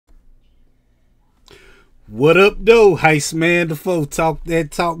What up, though? Heist man, the foe. Talk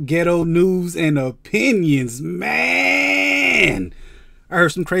that talk, ghetto news and opinions, man. I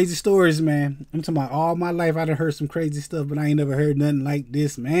heard some crazy stories, man. I'm talking about all my life. I done heard some crazy stuff, but I ain't never heard nothing like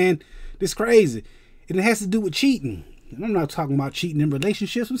this, man. This crazy, and it has to do with cheating. And I'm not talking about cheating in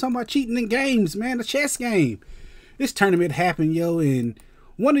relationships. I'm talking about cheating in games, man. A chess game. This tournament happened, yo, and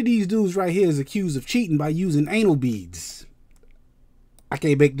one of these dudes right here is accused of cheating by using anal beads. I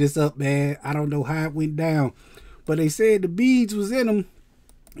can't make this up, man. I don't know how it went down, but they said the beads was in him,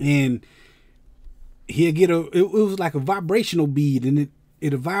 and he'll get it was like a vibrational bead, and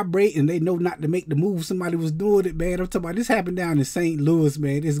it'll vibrate, and they know not to make the move. Somebody was doing it, man. I'm talking about this happened down in St. Louis,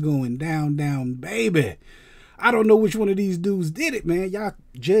 man. It's going down, baby. I don't know which one of these dudes did it, man. Y'all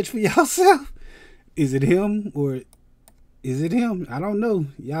judge for yourself. Is it him or is it him? I don't know.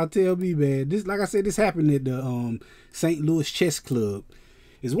 Y'all tell me, man. This, like I said, this happened at the St. Louis Chess Club.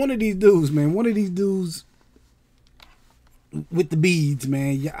 It's one of these dudes, man. One of these dudes with the beads,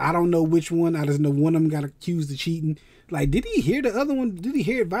 man. I don't know which one. I just know one of them got accused of cheating. Like, did he hear the other one? Did he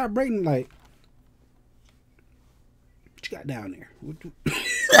hear it vibrating? Like, what you got down there?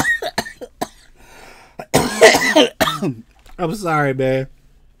 I'm sorry, man.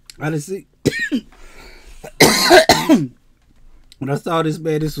 I didn't see. When I saw this,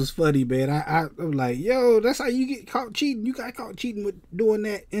 man, this was funny, man. I'm like, yo, that's how you get caught cheating. You got caught cheating with doing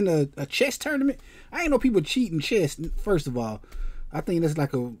that in a chess tournament. I ain't know people cheating chess. First of all, I think that's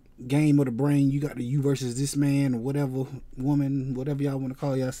like a game of the brain. You got the you versus this man or whatever, woman, whatever y'all want to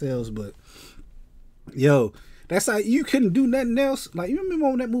call yourselves. But yo, that's how you couldn't do nothing else. Like, you remember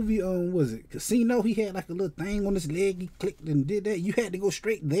on that movie, was it Casino? He had like a little thing on his leg. He clicked and did that. You had to go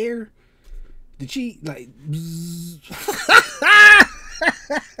straight there to cheat. Like,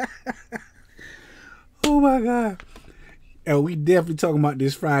 oh my god. And we definitely talking about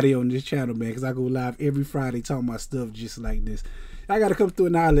this Friday on this channel, man, because I go live every Friday talking about stuff just like this. I gotta come through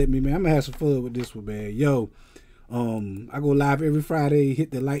and holler at me, man. I'm gonna have some fun with this one, man. Yo, I go live every Friday. Hit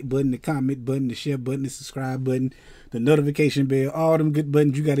the like button, the comment button, the share button, the subscribe button, the notification bell, all them good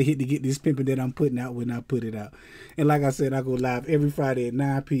buttons you gotta hit to get this pimping that I'm putting out when I put it out. And like I said, I go live every Friday at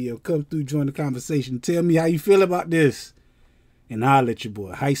 9 p.m. Come through, join the conversation. Tell me how you feel about this. And I'll let your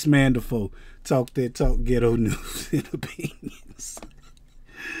boy, Heist Man the Foe, talk that talk, ghetto news and opinions.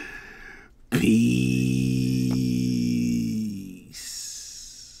 Peace.